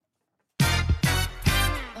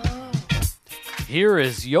Here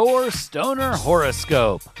is your Stoner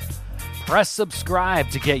Horoscope. Press subscribe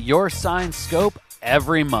to get your signed scope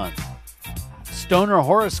every month. Stoner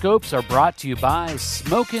Horoscopes are brought to you by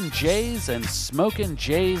Smokin' Jays and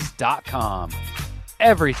SmokinJays.com.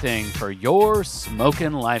 Everything for your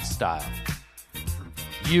smokin' lifestyle.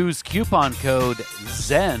 Use coupon code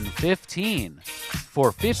ZEN15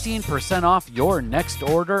 for 15% off your next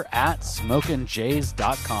order at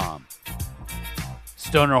SmokinJays.com.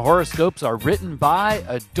 Stoner Horoscopes are written by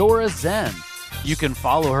Adora Zen. You can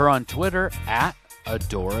follow her on Twitter at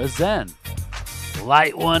Adora Zen.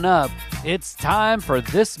 Light one up. It's time for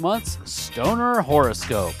this month's Stoner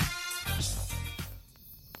Horoscope.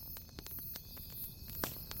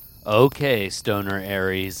 Okay, Stoner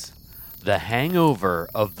Aries. The hangover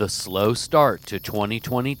of the slow start to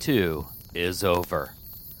 2022 is over.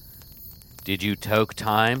 Did you take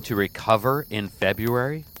time to recover in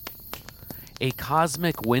February? A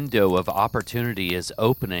cosmic window of opportunity is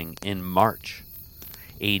opening in March.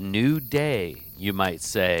 A new day, you might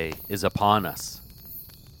say, is upon us.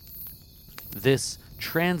 This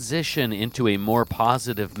transition into a more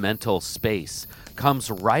positive mental space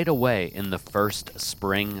comes right away in the first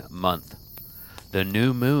spring month. The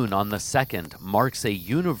new moon on the 2nd marks a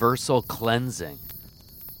universal cleansing.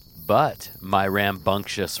 But, my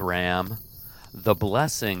rambunctious ram, the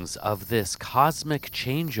blessings of this cosmic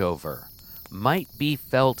changeover might be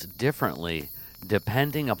felt differently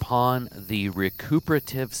depending upon the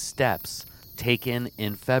recuperative steps taken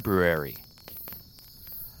in February.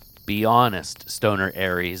 Be honest, Stoner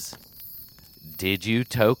Aries. Did you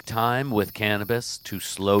take time with cannabis to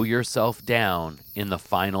slow yourself down in the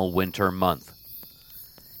final winter month?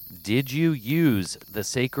 Did you use the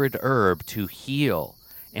sacred herb to heal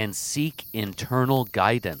and seek internal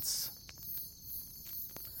guidance?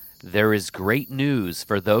 There is great news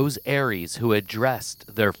for those Aries who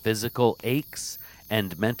addressed their physical aches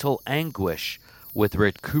and mental anguish with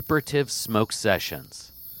recuperative smoke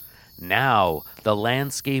sessions. Now the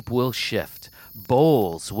landscape will shift.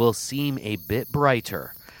 Bowls will seem a bit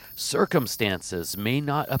brighter. Circumstances may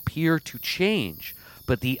not appear to change,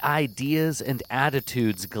 but the ideas and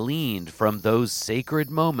attitudes gleaned from those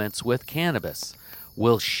sacred moments with cannabis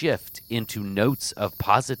will shift into notes of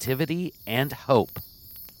positivity and hope.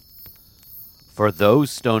 For those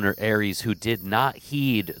Stoner Aries who did not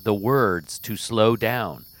heed the words to slow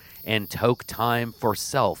down and took time for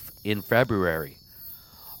self in February,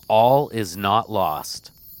 all is not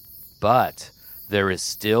lost, but there is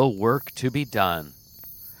still work to be done.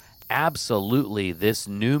 Absolutely, this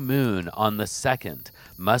new moon on the 2nd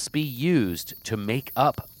must be used to make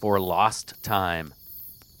up for lost time.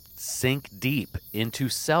 Sink deep into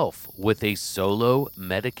self with a solo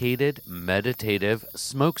medicated meditative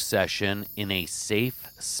smoke session in a safe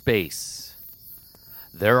space.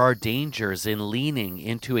 There are dangers in leaning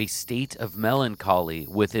into a state of melancholy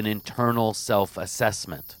with an internal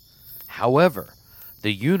self-assessment. However,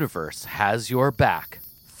 the universe has your back,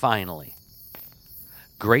 finally.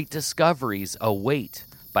 Great discoveries await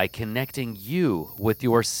by connecting you with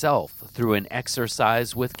yourself through an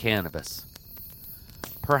exercise with cannabis.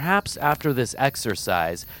 Perhaps after this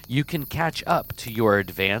exercise, you can catch up to your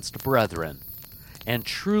advanced brethren and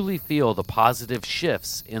truly feel the positive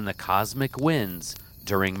shifts in the cosmic winds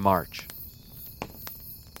during March.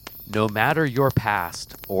 No matter your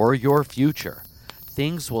past or your future,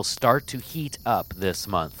 things will start to heat up this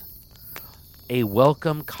month. A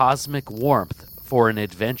welcome cosmic warmth for an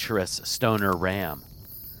adventurous stoner ram.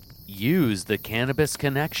 Use the cannabis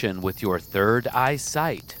connection with your third eye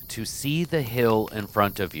sight to see the hill in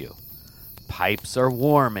front of you. Pipes are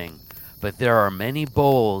warming, but there are many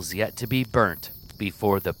bowls yet to be burnt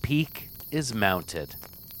before the peak is mounted.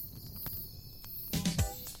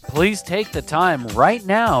 Please take the time right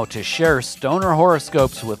now to share Stoner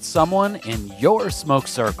Horoscopes with someone in your smoke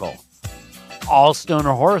circle. All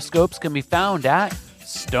Stoner Horoscopes can be found at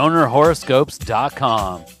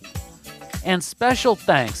StonerHoroscopes.com. And special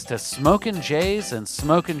thanks to Smokin' Jays and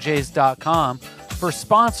SmokinJays.com for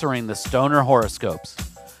sponsoring the Stoner Horoscopes.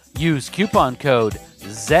 Use coupon code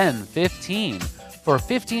ZEN15 for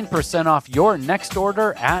 15% off your next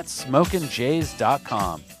order at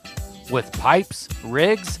SmokinJays.com. With pipes,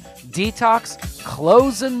 rigs, detox,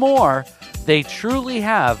 clothes, and more, they truly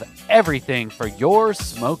have everything for your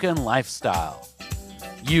smokin' lifestyle.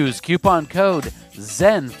 Use coupon code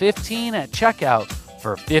ZEN15 at checkout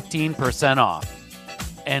for 15% off.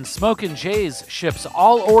 And Smokin' Jays ships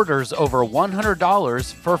all orders over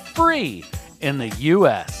 $100 for free in the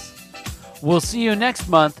U.S. We'll see you next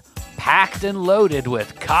month, packed and loaded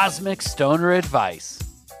with cosmic stoner advice.